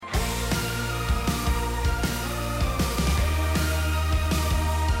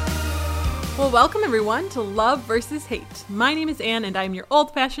Well, welcome everyone to Love versus Hate. My name is Anne and I'm your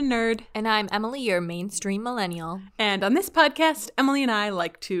old-fashioned nerd. And I'm Emily, your mainstream millennial. And on this podcast, Emily and I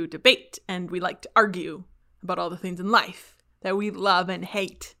like to debate and we like to argue about all the things in life that we love and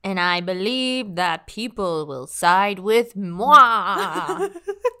hate. And I believe that people will side with moi. I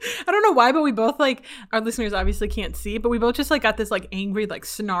don't know why, but we both our listeners obviously can't see, but we both just got this angry,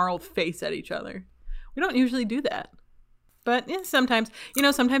 snarled face at each other. We don't usually do that. But yeah, sometimes we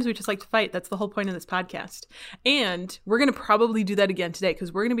just like to fight. That's the whole point of this podcast. And we're going to probably do that again today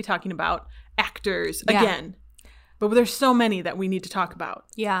because we're going to be talking about actors again. But there's so many that we need to talk about.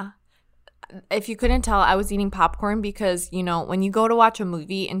 Yeah. If you couldn't tell, I was eating popcorn because, when you go to watch a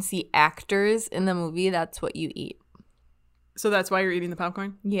movie and see actors in the movie, that's what you eat. So that's why you're eating the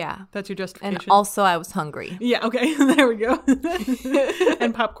popcorn? Yeah. That's your justification? And also I was hungry. Yeah, okay. There we go.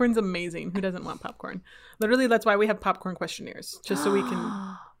 And popcorn's amazing. Who doesn't want popcorn? Literally, that's why we have popcorn questionnaires. Just so we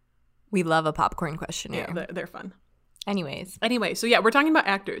can... We love a popcorn questionnaire. Yeah, they're fun. Anyway, so yeah, we're talking about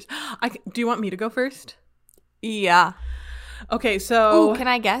actors. Do you want me to go first? Yeah. Okay, so... Ooh, can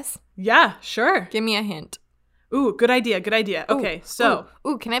I guess? Yeah, sure. Give me a hint. Ooh, good idea. Okay, so...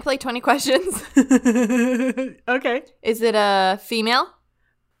 Ooh, can I play 20 questions? Okay. Is it a female?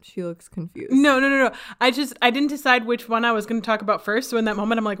 She looks confused. No. I didn't decide which one I was going to talk about first. So in that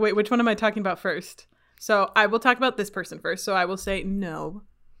moment, I'm like, wait, which one am I talking about first? So I will talk about this person first. So I will say no.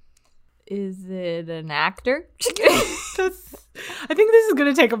 Is it an actor? I think this is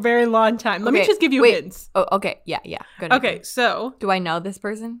going to take a very long time. Let me just give you hints. Oh, okay. Yeah. Good. Okay, so... Do I know this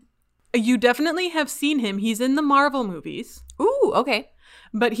person? You definitely have seen him. He's in the Marvel movies. Ooh, okay.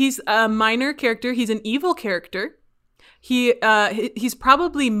 But he's a minor character. He's an evil character. He's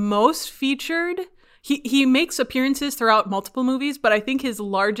probably most featured. He makes appearances throughout multiple movies, but I think his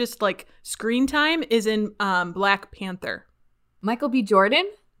largest screen time is in Black Panther. Michael B.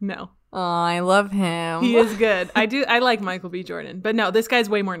 Jordan? No. Oh, I love him. He is good. I like Michael B. Jordan. But no, this guy's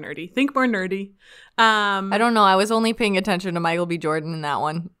way more nerdy. Think more nerdy. I don't know. I was only paying attention to Michael B. Jordan in that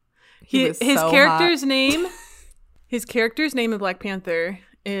one. His character's name in Black Panther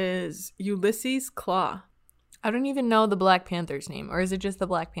is Ulysses Claw. I don't even know the Black Panther's name. Or is it just the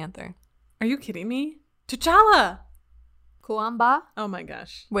Black Panther? Are you kidding me? T'Challa! Kuamba? Oh my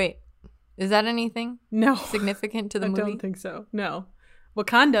gosh. Wait. Is that anything? No. Significant to the movie? I don't think so. No.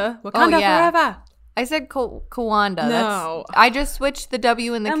 Wakanda yeah. forever. I said Kawanda. No. I just switched the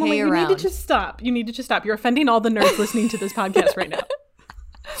W and the Emily, K around. You need to just stop. You're offending all the nerds listening to this podcast right now.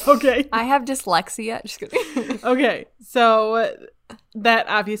 Okay. I have dyslexia. Just kidding. Okay. So that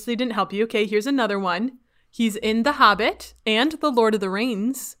obviously didn't help you. Okay, here's another one. He's in The Hobbit and The Lord of the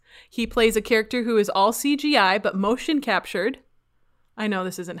Rings. He plays a character who is all CGI but motion captured. I know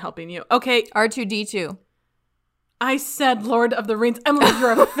this isn't helping you. Okay. R2-D2. I said Lord of the Rings. Emily,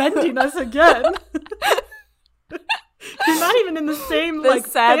 you're offending us again. You're not even in the same, the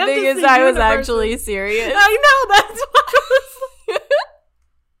sad thing is I was actually serious. I know, that's why I was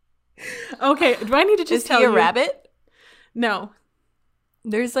Okay, do I need to just tell you? Is he a rabbit? No.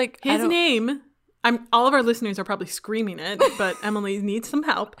 There's his name... all of our listeners are probably screaming it, but Emily needs some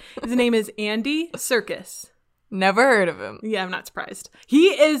help. His name is Andy Serkis. Never heard of him. Yeah, I'm not surprised. He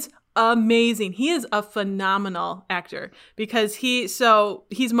is amazing. He is a phenomenal actor because he's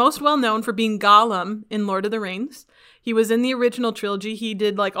most well known for being Gollum in Lord of the Rings. He was in the original trilogy. He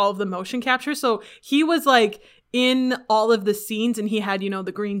did all of the motion capture. So he was in all of the scenes and he had,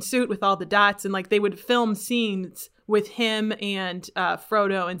 the green suit with all the dots and they would film scenes with him and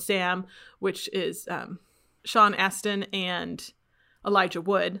Frodo and Sam, which is Sean Astin and Elijah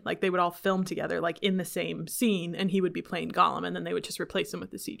Wood. They would all film together in the same scene and he would be playing Gollum and then they would just replace him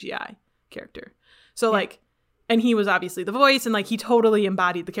with the CGI character. So and he was obviously the voice and he totally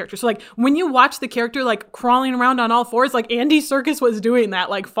embodied the character. So when you watch the character crawling around on all fours, Andy Serkis was doing that,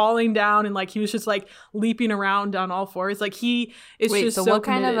 falling down and he was just leaping around on all fours. He is just so what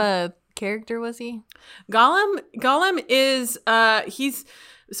committed. Kind of a character was he? Gollum is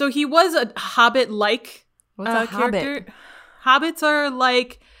he was a hobbit-like character. Hobbits are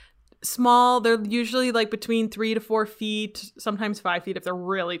small. They're usually between 3 to 4 feet, sometimes 5 feet if they're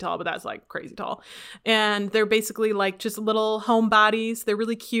really tall, but that's crazy tall. And they're basically just little homebodies. They're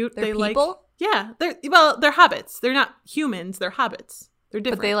really cute. They're people? Yeah. They're hobbits. They're not humans. They're hobbits. They're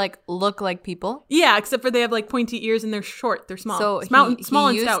different. But they look like people? Yeah, except for they have pointy ears and they're short. They're small. So small he and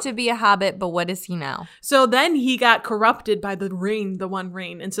stout. used to be a hobbit, but what is he now? So then he got corrupted by the one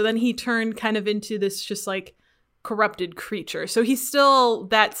ring. And so then he turned kind of into this just corrupted creature. So he's still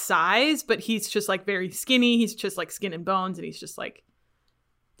that size, but he's just very skinny. He's just skin and bones and he's just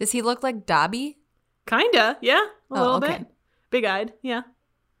Does he look like Dobby? Kinda, yeah. A little okay. bit. Big-eyed, yeah.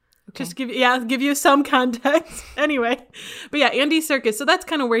 Just give you some context. Anyway, but yeah, Andy Serkis. So that's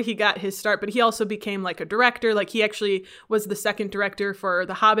kind of where he got his start. But he also became like a director. Like he actually was the second director for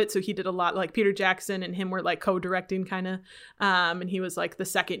The Hobbit. So he did a lot. Like Peter Jackson and him were like co-directing kind of. And he was like the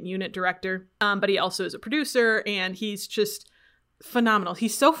second unit director. But he also is a producer, and he's just phenomenal.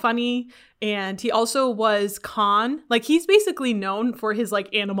 He's so funny. And he also was Khan. Like he's basically known for his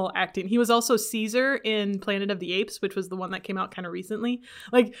like animal acting. He was also Caesar in Planet of the Apes, which was the one that came out kind of recently.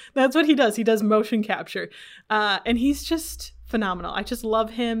 Like that's what he does. He does motion capture. And he's just phenomenal. I just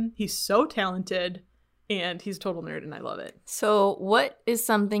love him. He's so talented, and he's a total nerd, and I love it. So what is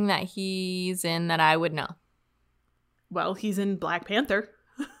something that he's in that I would know? Well, he's in Black Panther.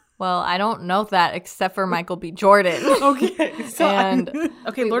 Well, I don't know that except for Michael B. Jordan. Okay. So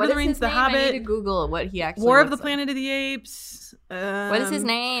Wait, Lord of the Rings, The Hobbit. I need to Google what he actually War of the looks Planet of the Apes. What is his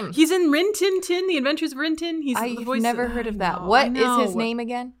name? He's in Rin Tin Tin, The Adventures of Rin Tin. He's the I've voice. never heard of that. No, What is his name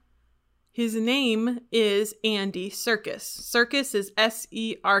again? His name is Andy Serkis. Serkis is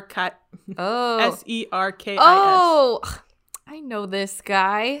S-E-R-K. Oh. S-E-R-K-I-S. Oh, I know this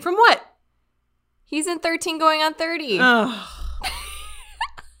guy. From what? He's in 13 Going on 30. Oh.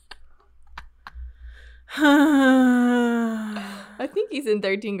 I think he's in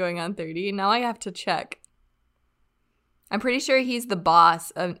 13 Going on 30. Now I have to check. I'm pretty sure he's the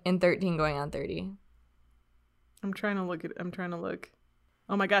boss in 13 Going on 30. I'm trying to look.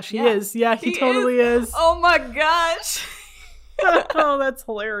 Oh my gosh, he is. Yeah, he totally is. Oh my gosh. Oh, that's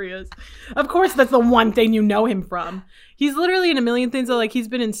hilarious. Of course, that's the one thing you know him from. He's literally in a million things. Like he's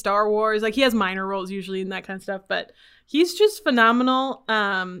been in Star Wars. Like he has minor roles usually in that kind of stuff, but he's just phenomenal.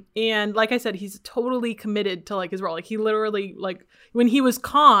 And like I said, he's totally committed to like his role. Like he literally, like when he was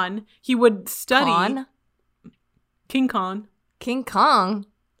Khan, he would study King Kong. King Kong?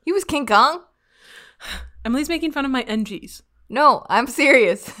 He was King Kong? Emily's making fun of my NGs. No, I'm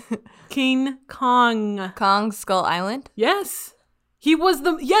serious. King Kong. Kong Skull Island? Yes. He was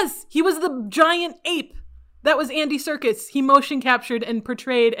the giant ape. That was Andy Serkis. He motion captured and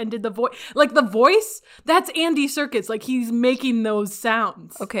portrayed and did the voice. Like the voice, that's Andy Serkis. Like he's making those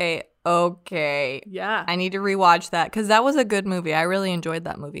sounds. Okay. Yeah. I need to rewatch that because that was a good movie. I really enjoyed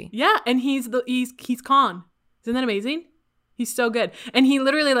that movie. Yeah, and he's Khan. Isn't that amazing? He's so good. And he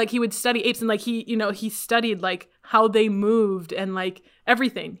literally like he would study apes and like he studied like how they moved and like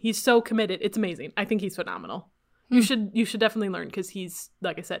everything. He's so committed. It's amazing. I think he's phenomenal. You should definitely learn because he's,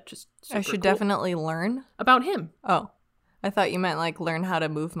 like I said, just super I should cool. definitely learn About him. Oh, I thought you meant like learn how to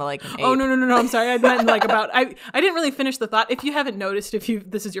move like an ape. Oh no! I'm sorry. I meant like about. I didn't really finish the thought. If you haven't noticed,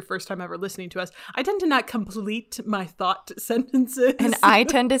 this is your first time ever listening to us, I tend to not complete my thought sentences, And I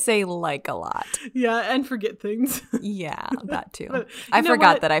tend to say like a lot. Yeah, and forget things. Yeah, that too. But I you know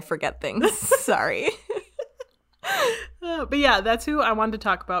forgot what? that I forget things. Sorry. But yeah, that's who I wanted to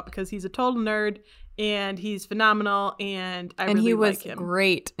talk about because he's a total nerd and he's phenomenal, and I really he was like him.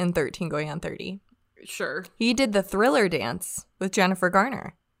 great in 13 Going on 30. Sure. He did the Thriller dance with Jennifer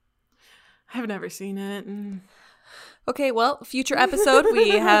Garner. I've never seen it. Okay, well, future episode, we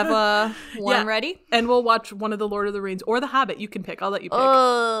have one ready. And we'll watch one of the Lord of the Rings or The Hobbit. You can pick. I'll let you pick.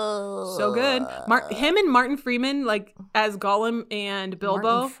 Oh. So good. Him and Martin Freeman, like, as Gollum and Bilbo.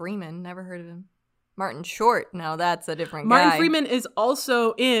 Martin Freeman, never heard of him. Martin Short, now that's a different guy. Martin Freeman is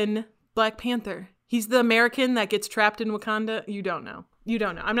also in Black Panther. He's the American that gets trapped in Wakanda. You don't know.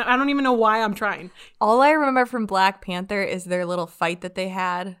 I don't even know why I'm trying. All I remember from Black Panther is their little fight that they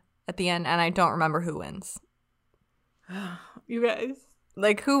had at the end, and I don't remember who wins. You guys.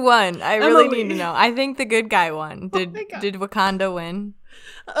 Like, who won? I really Emily. need to know. I think the good guy won. Did Wakanda win?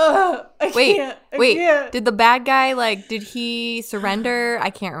 Wait, did the bad guy, like, did he surrender? I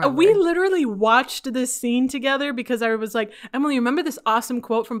can't remember. We literally watched this scene together because I was like, Emily, remember this awesome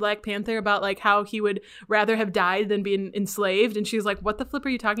quote from Black Panther about, like, how he would rather have died than being enslaved? And she's like, what the flip are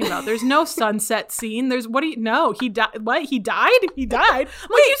you talking about? There's no sunset scene. No, he died. What? He died? He died? I'm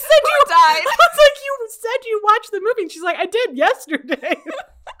like, you said you died. I was like, you said you watched the movie. And she's like, I did yesterday.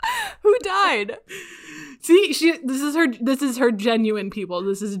 Who died? See, this is her genuine people.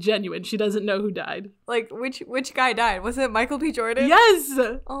 This is genuine. She doesn't know who died. Like, which guy died? Was it Michael B. Jordan? Yes.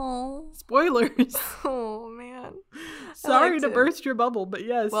 Oh. Spoilers. Oh, man. Sorry to burst your bubble, but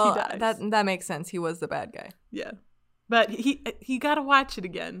yes, well, he dies. That makes sense. He was the bad guy. Yeah. But he got to watch it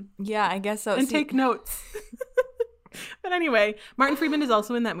again. Yeah, I guess so. And take notes. But anyway, Martin Freeman is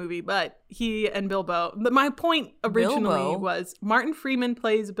also in that movie, but he and Bilbo. My point originally was Martin Freeman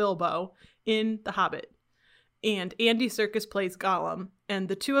plays Bilbo in The Hobbit, and Andy Serkis plays Gollum, and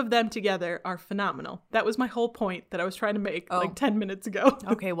the two of them together are phenomenal. That was my whole point that I was trying to make like 10 minutes ago.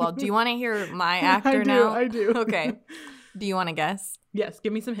 Okay, well, do you want to hear my actor now? I do. Okay. Do you want to guess? Yes,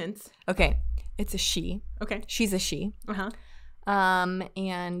 give me some hints. Okay, it's a she. Okay. She's a she. Uh-huh.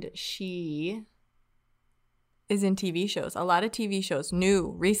 And she is in TV shows. A lot of TV shows.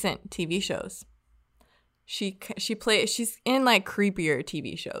 New, recent TV shows. She's in like creepier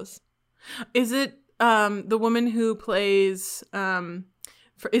TV shows. Is it the woman who plays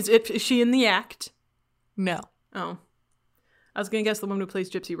is she in The Act? No. Oh. I was going to guess the woman who plays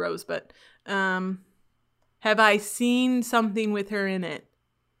Gypsy Rose, but have I seen something with her in it?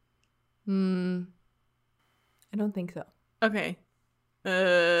 I don't think so. Okay.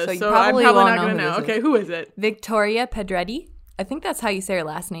 So I'm probably not going to know. Okay, who is it? Victoria Pedretti. I think that's how you say her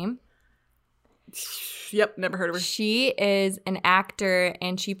last name. Yep, never heard of her. She is an actor,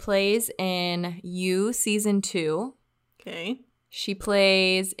 and she plays in You Season 2. Okay. She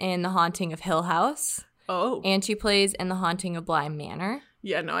plays in The Haunting of Hill House. Oh. And she plays in The Haunting of Bly Manor.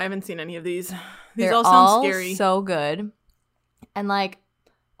 Yeah, no, I haven't seen any of these. They're all sound scary. So good. And like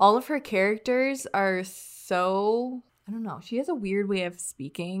all of her characters are so, I don't know. She has a weird way of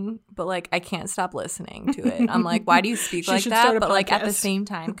speaking, but like I can't stop listening to it. I'm like, why do you speak like that? But like at the same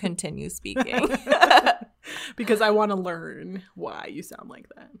time, continue speaking. Because I want to learn why you sound like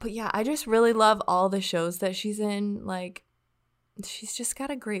that. But yeah, I just really love all the shows that she's in. Like, she's just got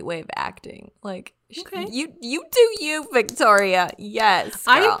a great way of acting. Like, okay. you do you, Victoria. Yes,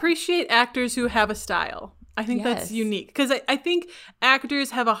 girl. I appreciate actors who have a style. I think that's unique. Because I think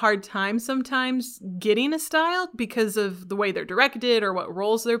actors have a hard time sometimes getting a style because of the way they're directed or what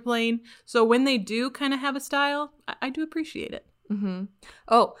roles they're playing. So when they do kind of have a style, I do appreciate it. Mm-hmm.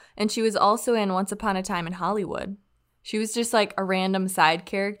 Oh, and she was also in Once Upon a Time in Hollywood. She was just like a random side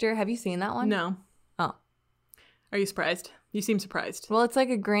character. Have you seen that one? No. Oh. Are you surprised? You seem surprised. Well, it's like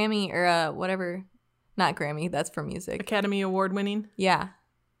a Grammy or a whatever. Not Grammy. That's for music. Academy Award winning? Yeah.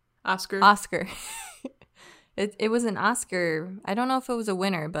 Oscar. It was an Oscar. I don't know if it was a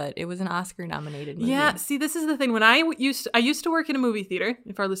winner, but it was an Oscar nominated movie. Yeah, see, this is the thing. When I used to work in a movie theater,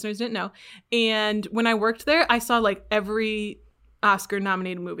 if our listeners didn't know, and when I worked there, I saw like every Oscar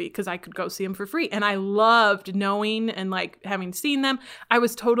nominated movie because I could go see them for free, and I loved knowing and like having seen them. I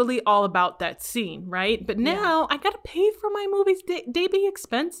was totally all about that scene, right? But now I gotta pay for my movies. They be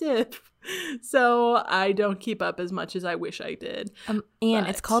expensive, so I don't keep up as much as I wish I did. And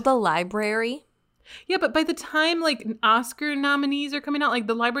it's called The Library. Yeah, but by the time like Oscar nominees are coming out, like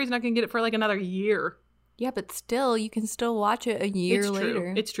the library's not going to get it for like another year. Yeah, but still, you can still watch it a year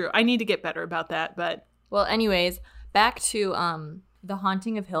later. It's true. I need to get better about that, but... Well, anyways, back to The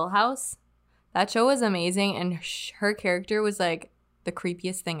Haunting of Hill House. That show was amazing, and her character was like the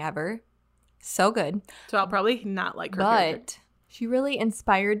creepiest thing ever. So good. So I'll probably not like her character. But she really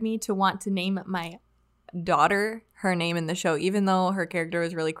inspired me to want to name my daughter her name in the show, even though her character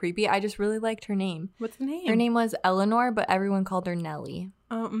was really creepy. I just really liked her name. What's the name? Her name was Eleanor, but everyone called her Nellie.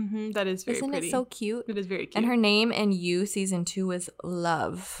 Oh, that is very pretty. Isn't it so cute? It is very cute. And her name in You Season 2 was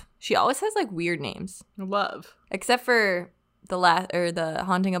Love. She always has like weird names. Love. Except for the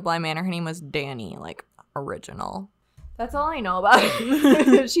Haunting of Bly Manor, her name was Danny, like original. That's all I know about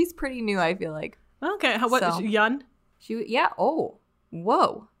her. She's pretty new, I feel like. Okay, is she young? Oh,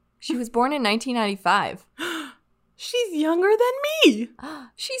 whoa. She was born in 1995. She's younger than me.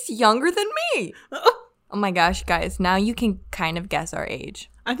 She's younger than me. Oh my gosh, guys. Now you can kind of guess our age.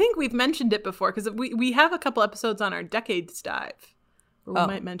 I think we've mentioned it before because we have a couple episodes on our decades dive where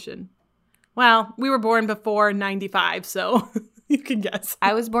we might mention. Well, we were born before 95, so you can guess.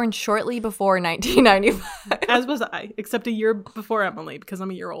 I was born shortly before 1995. As was I, except a year before Emily because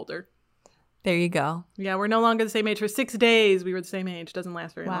I'm a year older. There you go. Yeah, we're no longer the same age. For 6 days, we were the same age. Doesn't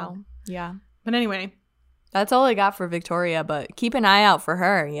last very long. Yeah. But anyway. That's all I got for Victoria, but keep an eye out for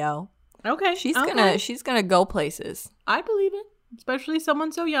her, yo. Okay. She's gonna go places. I believe it, especially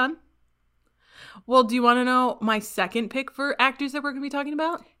someone so young. Well, do you want to know my second pick for actors that we're going to be talking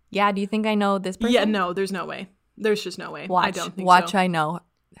about? Yeah, do you think I know this person? Yeah, no, there's no way. There's just no way. I don't think so. I know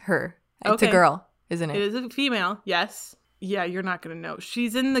her. It's a girl, isn't it? It is a female, yes. Yeah, you're not going to know.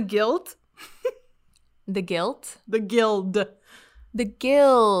 She's in The Guild. The Guild? The Guild. The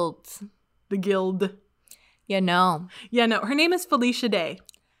Guild. The Guild. Yeah, no. Her name is Felicia Day.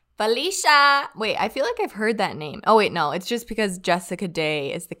 Felicia! Wait, I feel like I've heard that name. Oh, wait, no. It's just because Jessica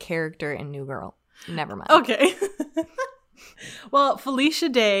Day is the character in New Girl. Never mind. Okay. Well, Felicia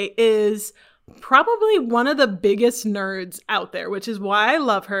Day is probably one of the biggest nerds out there, which is why I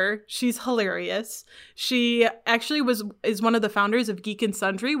love her. She's hilarious. She actually is one of the founders of Geek and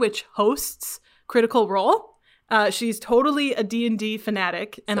Sundry, which hosts Critical Role. She's totally a D&D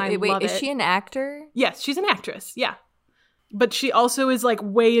fanatic, and I love it. Is she an actor? Yes, she's an actress. Yeah. but she also is like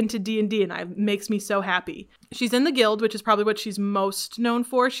way into D&D, and it makes me so happy. She's in the Guild, which is probably what she's most known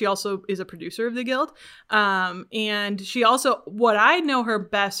for. She also is a producer of the Guild. And she also, what I know her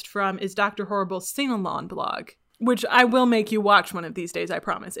best from is Dr. Horrible's Sing-Along blog, which I will make you watch one of these days, I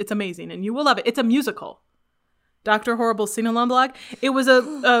promise. It's amazing, and you will love it. It's a musical. Dr. Horrible's Sing-Along blog. It was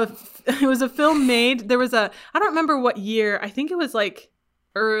a film made. There was I don't remember what year. I think it was like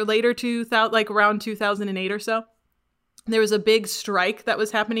later 2000, like around 2008 or so. There was a big strike that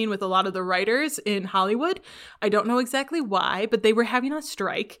was happening with a lot of the writers in Hollywood. I don't know exactly why, but they were having a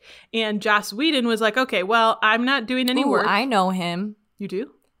strike. And Joss Whedon was like, okay, well, I'm not doing any work. I know him. You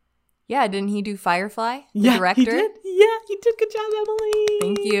do? Yeah, didn't he do Firefly? The Yeah, director? he did. Yeah, he did. Good job, Emily.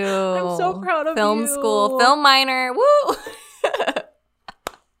 Thank you. I'm so proud of Film you. school, film minor. Woo!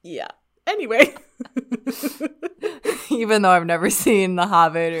 Yeah. Anyway. Even though I've never seen The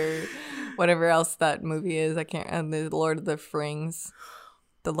Hobbit or whatever else that movie is, I can't. And the Lord of the Rings.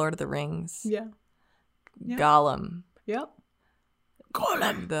 The Lord of the Rings. Yeah. Yeah. Gollum. Yep.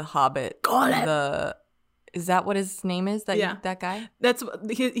 Gollum. The Hobbit. Gollum. Is that what his name is? Yeah. That guy? That's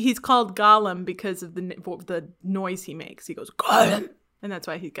he's called Gollum because of the noise he makes. He goes Gollum, and that's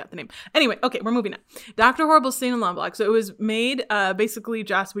why he got the name. Anyway, okay, we're moving on. Dr. Horrible's Sing-Along blog. So it was made. Basically,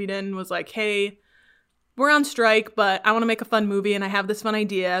 Joss Whedon was like, "Hey, we're on strike, but I want to make a fun movie, and I have this fun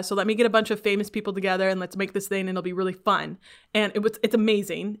idea. So let me get a bunch of famous people together, and let's make this thing, and it'll be really fun." And it's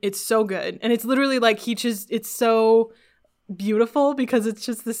amazing. It's so good, and it's literally like it's so beautiful because it's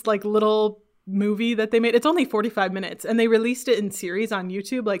just this like little movie that they made. It's only 45 minutes, and they released it in series on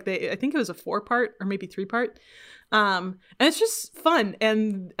YouTube. Like I think it was a 4-part or maybe 3-part. And it's just fun,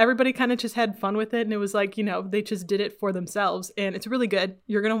 and everybody kind of just had fun with it. And it was like, they just did it for themselves, and it's really good.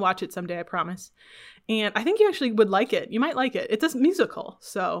 You're going to watch it someday, I promise. And I think you actually would like it. You might like it. It's a musical.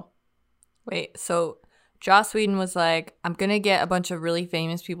 So wait, so Joss Whedon was like, I'm going to get a bunch of really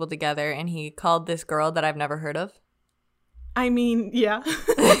famous people together, and he called this girl that I've never heard of? I mean, yeah.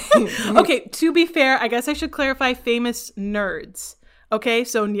 Okay, to be fair, I guess I should clarify famous nerds. Okay,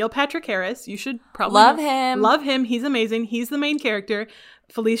 so Neil Patrick Harris, you should probably love him. Love him. He's amazing. He's the main character.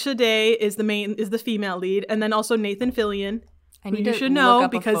 Felicia Day is the female lead, and then also Nathan Fillion, who you should know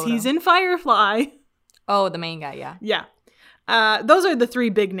because he's in Firefly. Oh, the main guy, yeah. Yeah. Those are the 3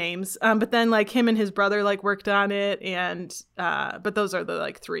 big names. But then like him and his brother like worked on it, and but those are the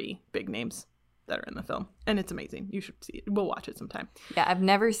like 3 big names that are in the film, and it's amazing. You should see it. We'll watch it sometime. Yeah, I've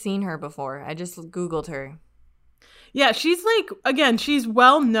never seen her before. I just Googled her. Yeah, she's like, again, she's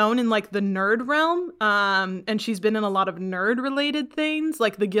well known in like the nerd realm, and she's been in a lot of nerd related things.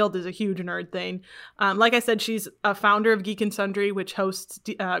 Like the Guild is a huge nerd thing. Like I said, she's a founder of Geek and Sundry, which hosts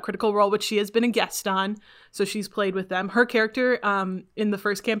Critical Role, which she has been a guest on. So she's played with them. Her character in the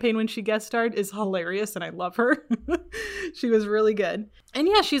first campaign when she guest starred is hilarious, and I love her. She was really good. And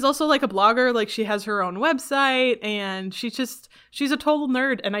yeah, she's also like a blogger. Like she has her own website, and she's a total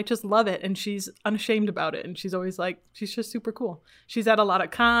nerd, and I just love it. And she's unashamed about it. And she's always like, she's just super cool. She's at a lot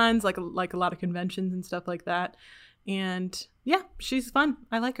of cons, like a lot of conventions and stuff like that. And yeah, she's fun.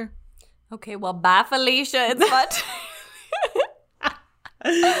 I like her. Okay, well, bye, Felicia. It's fun.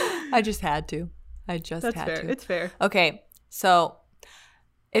 I just had to. That's fair. It's fair. Okay, so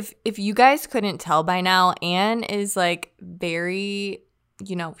if you guys couldn't tell by now, Anne is like very,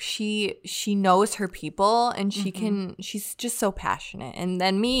 she knows her people, and she's just so passionate. And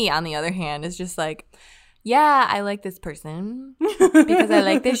then me, on the other hand, is just like, yeah, I like this person because I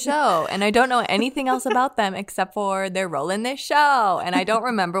like this show, and I don't know anything else about them except for their role in this show, and I don't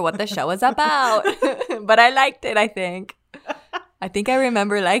remember what the show was about, but I liked it. I think I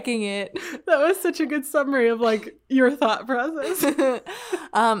remember liking it. That was such a good summary of like your thought process.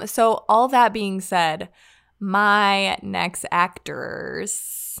 So all that being said, my next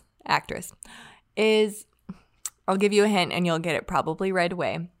actress is, I'll give you a hint and you'll get it probably right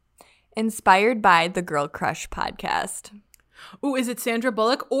away. Inspired by the Girl Crush podcast. Ooh, is it Sandra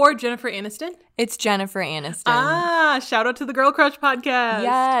Bullock or Jennifer Aniston? It's Jennifer Aniston. Ah, shout out to the Girl Crush podcast.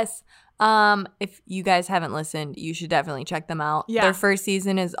 Yes. If you guys haven't listened, you should definitely check them out. Yeah. Their first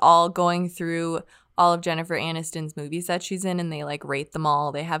season is all going through all of Jennifer Aniston's movies that she's in, and they like rate them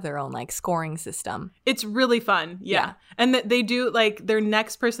all. They have their own like scoring system. It's really fun. Yeah. And they do like their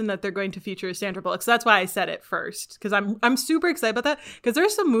next person that they're going to feature is Sandra Bullock. So that's why I said it first, because I'm super excited about that, because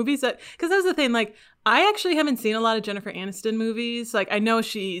there's some movies because that's the thing, like I actually haven't seen a lot of Jennifer Aniston movies. Like I know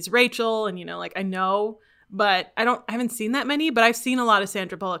she's Rachel, and like I know, but I haven't seen that many, but I've seen a lot of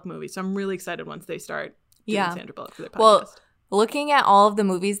Sandra Bullock movies. So I'm really excited once they start doing Sandra Bullock for their podcast. Well, looking at all of the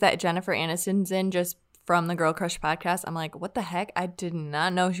movies that Jennifer Aniston's in just from the Girl Crush podcast, I'm like, what the heck? I did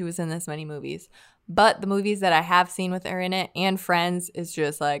not know she was in this many movies. But the movies that I have seen with her in it and Friends is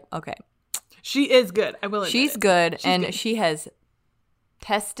just like, okay. She is good. I will admit She's it. good, She's and good. she has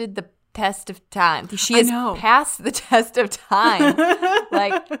tested the test of time. She has know. passed the test of time.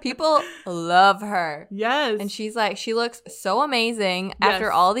 Like, people love her. Yes. And she's like, she looks so amazing Yes.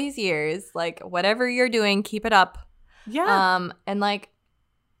 after all these years. Like, whatever you're doing, keep it up. Yeah. And like,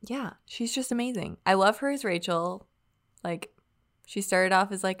 yeah, she's just amazing. I love her as Rachel. Like, she started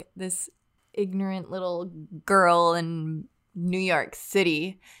off as like this ignorant little girl in New York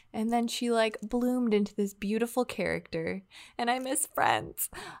City, and then she like bloomed into this beautiful character, and I miss Friends.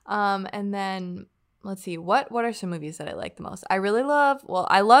 And then let's see, what are some movies that I like the most?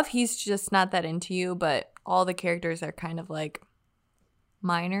 I love He's Just Not That Into You, but all the characters are kind of like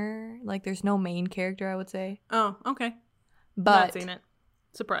minor, like there's no main character, I would say. Oh, okay. But Not seen it.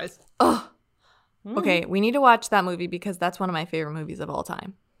 Surprise. oh, okay, we need to watch that movie because that's one of my favorite movies of all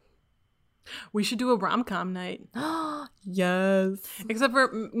time. We should do a rom-com night. Yes. Except for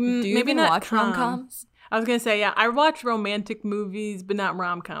Do you maybe even not watch rom-coms? I was going to say, yeah, I watch romantic movies, but not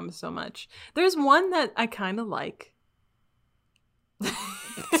rom-coms so much. There's one that I kind of like.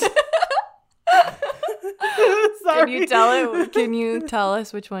 Sorry. Can you tell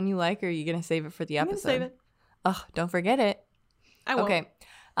us which one you like, or are you going to save it for the I'm gonna episode? save it. Oh, don't forget it. I won't. Okay.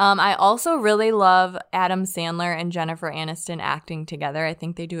 I also really love Adam Sandler and Jennifer Aniston acting together. I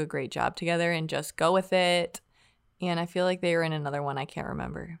think they do a great job together, and Just Go With It. And I feel like they were in another one I can't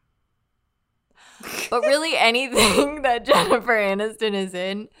remember. But really anything that Jennifer Aniston is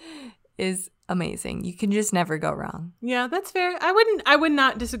in is amazing. You can just never go wrong. Yeah, that's fair. I would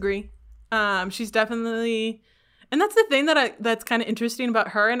not disagree. She's definitely, and that's the thing that's kind of interesting about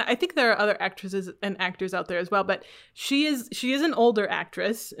her. And I think there are other actresses and actors out there as well, but she is an older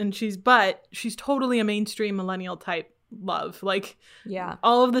actress, and she's totally a mainstream millennial type love. Like, yeah,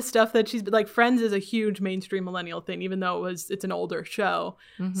 all of the stuff that she's like, Friends is a huge mainstream millennial thing, even though it's an older show.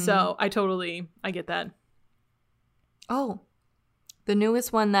 Mm-hmm. So I get that. Oh, the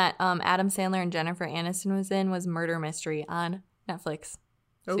newest one that Adam Sandler and Jennifer Aniston was in was Murder Mystery on Netflix.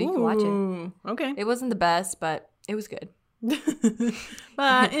 So you can watch it. Okay. It wasn't the best, but it was good.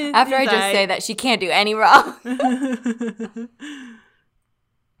 But After I just say that she can't do any wrong.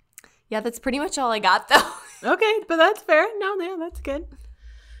 Yeah, that's pretty much all I got, though. Okay, but that's fair. No, yeah, that's good.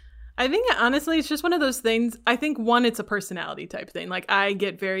 I think, honestly, it's just one of those things. I think, one, it's a personality type thing. Like, I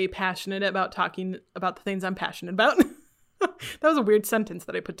get very passionate about talking about the things I'm passionate about. That was a weird sentence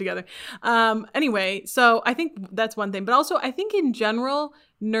that I put together. Anyway, so I think that's one thing. But also, I think in general,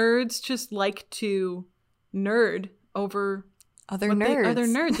 nerds just like to nerd over other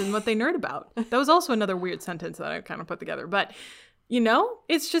nerds and what they nerd about. That was also another weird sentence that I kind of put together. But,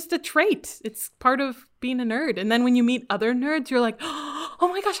 it's just a trait. It's part of being a nerd. And then when you meet other nerds, you're like, oh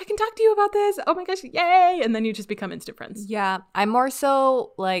my gosh, I can talk to you about this. Oh my gosh, yay. And then you just become instant friends. Yeah, I more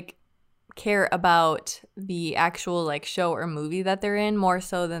so care about the actual show or movie that they're in more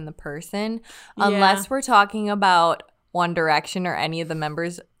so than the person, unless we're talking about One Direction or any of the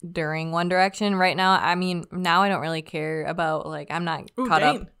members during One Direction. Right now, I mean, now I don't really care about I'm not caught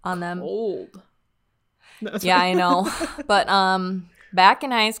up on them. Old. No, yeah, I know. But back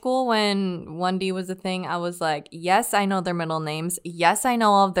in high school when 1D was a thing, I was like, yes, I know their middle names. Yes, I know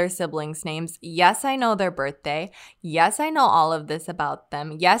all of their siblings' names. Yes, I know their birthday. Yes, I know all of this about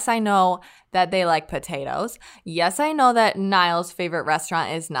them. Yes, I know that they like potatoes. Yes, I know that Niall's favorite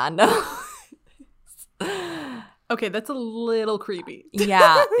restaurant is Nando's. Okay, that's a little creepy.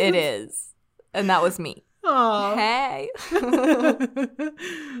 Yeah, it is. And that was me. Aww. Hey.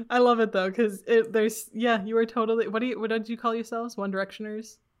 I love it though, because you were totally, what did you call yourselves? One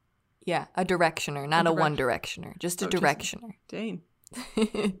Directioners? Yeah, a directioner, not a one directioner, just a directioner. Dang.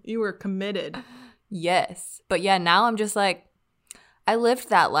 You were committed. Yes. But yeah, now I'm just I lived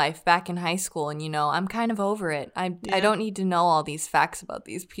that life back in high school, and I'm kind of over it. I don't need to know all these facts about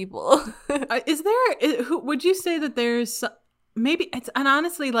these people. Would you say that there's maybe and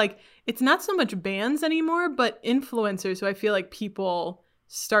honestly, it's not so much bands anymore, but influencers who I feel like people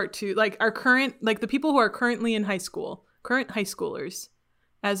start to are current, the people who are currently in high school, current high schoolers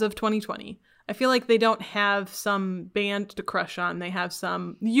as of 2020. I feel like they don't have some band to crush on. They have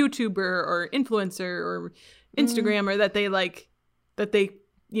some YouTuber or influencer or Instagrammer that they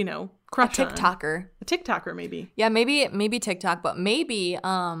crush on. A TikToker maybe. Yeah, maybe TikTok, but maybe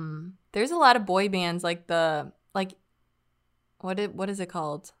there's a lot of boy bands what is it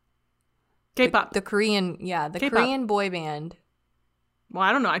called? K-pop. The Korean, K-pop. Korean boy band. Well,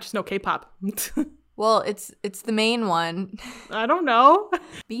 I don't know. I just know K-pop. Well, it's the main one. I don't know.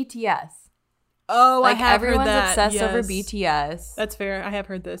 BTS. Oh, Like I have everyone's heard that. obsessed over Yes. BTS. That's fair. I have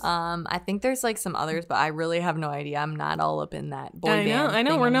heard this. I think there's like some others, but I really have no idea. I'm not all up in that boy band. I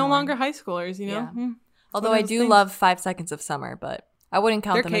know. thing We're no anymore. longer high schoolers, you know? Yeah. Hmm. Although one I of those do things. love 5 Seconds of Summer, but I wouldn't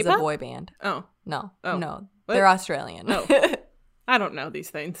count They're them as a K-pop? boy band. Oh. No, Oh. no, What? they're Australian. Oh. I don't know these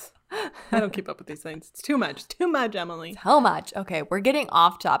things. I don't keep up with these things. It's too much. Too much, Emily. How much? Okay, we're getting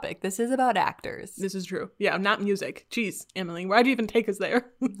off topic. This is about actors. This is true. Yeah, not music. Jeez, Emily, why'd you even take us there?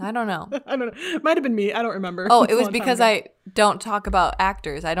 I don't know. I don't know. Might have been me. I don't remember. Oh, It's it a was long time because ago. I don't talk about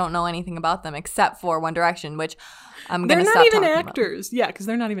actors. I don't know anything about them except for One Direction, which I'm They're going to not stop even talking about. actors. Yeah, because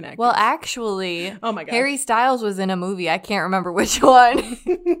they're not even actors. Well, actually, oh my god. Harry Styles was in a movie. I can't remember which one.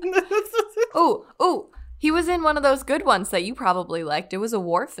 Oh, he was in one of those good ones that you probably liked. It was a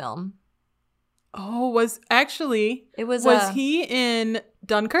war film. Oh, was Was he in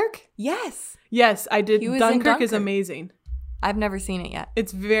Dunkirk? Yes. Yes, I did. He was in Dunkirk is Dunkirk. amazing. I've never seen it yet.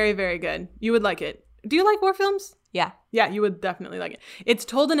 It's very, very good. You would like it. Do you like war films? Yeah. Yeah, you would definitely like it. It's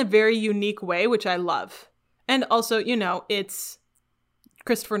told in a very unique way, which I love. And also, you know, it's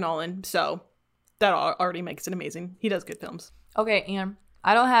Christopher Nolan, so that already makes it amazing. He does good films. Okay, Ian.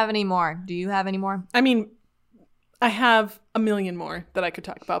 I don't have any more. Do you have any more? I mean, I have a million more that I could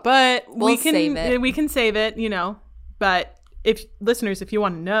talk about, but We'll save it. We can save it, you know. But if listeners, if you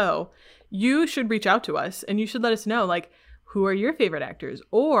want to know, you should reach out to us and you should let us know, like, who are your favorite actors?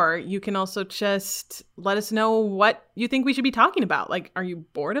 Or you can also just let us know what you think we should be talking about. Like, are you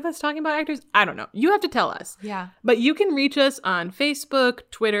bored of us talking about actors? I don't know. You have to tell us. Yeah. But you can reach us on Facebook,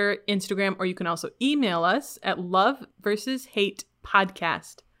 Twitter, Instagram, or you can also email us at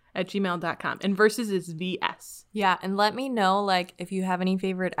loveversushatepodcast@gmail.com. And versus is VS. Yeah, and let me know, like, if you have any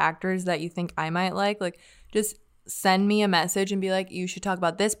favorite actors that you think I might like, just send me a message and be like, you should talk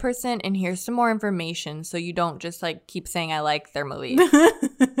about this person, and here's some more information, so you don't just, like, keep saying I like their movies.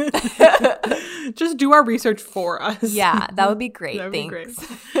 Just do our research for us. Yeah, that would be great. That would be Thanks.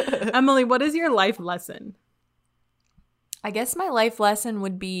 great. Emily, what is your life lesson? I guess my life lesson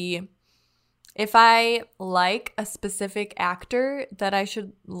would be, if I like a specific actor, that I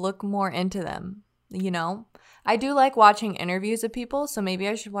should look more into them, you know? I do like watching interviews of people, so maybe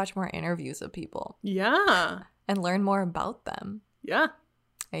I should watch more interviews of people Yeah. and learn more about them. Yeah.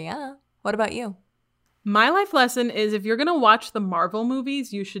 Yeah. What about you? My life lesson is if you're going to watch the Marvel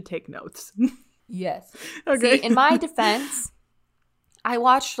movies, you should take notes. Yes. Okay. See, in my defense, I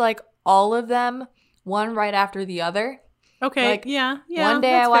watched like all of them, one right after the other. Okay. Like, yeah. one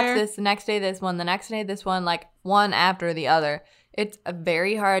day I that's watched fair. this, the next day this one, the next day this one, like one after the other. It's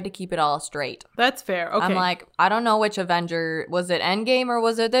very hard to keep it all straight. That's fair. Okay. I'm like, I don't know which Avenger. Was it Endgame or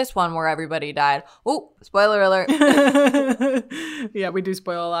was it this one where everybody died? Oh, spoiler alert. Yeah, we do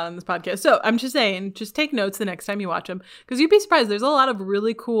spoil a lot on this podcast. So I'm just saying, just take notes the next time you watch them, because you'd be surprised. There's a lot of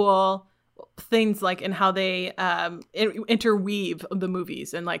really cool things, like in how they interweave the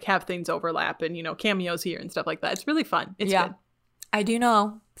movies and like have things overlap and, you know, cameos here and stuff like that. It's really fun. It's Yeah. good. I do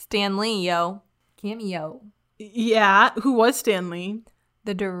know. Stan Lee, yo. Cameo. Yeah. Who was Stan Lee?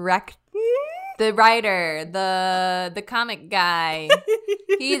 The the writer, the comic guy.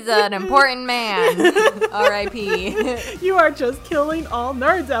 He's an important man. R.I.P. You are just killing all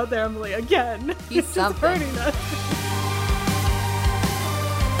nerds out there, Emily, again. He's Just something. hurting us.